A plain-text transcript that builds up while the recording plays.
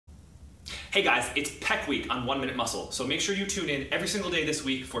Hey guys, it's Pec Week on 1 Minute Muscle, so make sure you tune in every single day this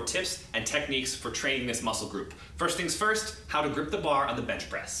week for tips and techniques for training this muscle group. First things first, how to grip the bar on the bench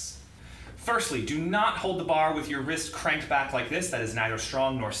press. Firstly, do not hold the bar with your wrist cranked back like this. That is neither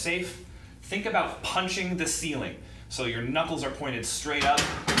strong nor safe. Think about punching the ceiling. So your knuckles are pointed straight up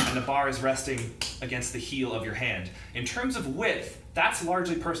and the bar is resting against the heel of your hand. In terms of width, that's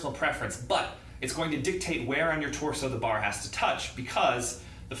largely personal preference, but it's going to dictate where on your torso the bar has to touch because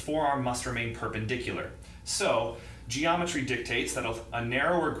the forearm must remain perpendicular. So geometry dictates that a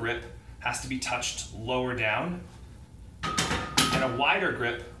narrower grip has to be touched lower down, and a wider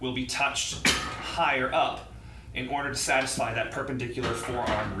grip will be touched higher up in order to satisfy that perpendicular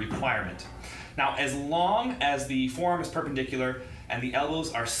forearm requirement. Now, as long as the forearm is perpendicular and the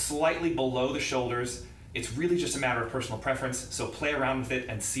elbows are slightly below the shoulders, it's really just a matter of personal preference, so play around with it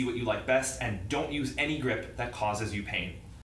and see what you like best, and don't use any grip that causes you pain.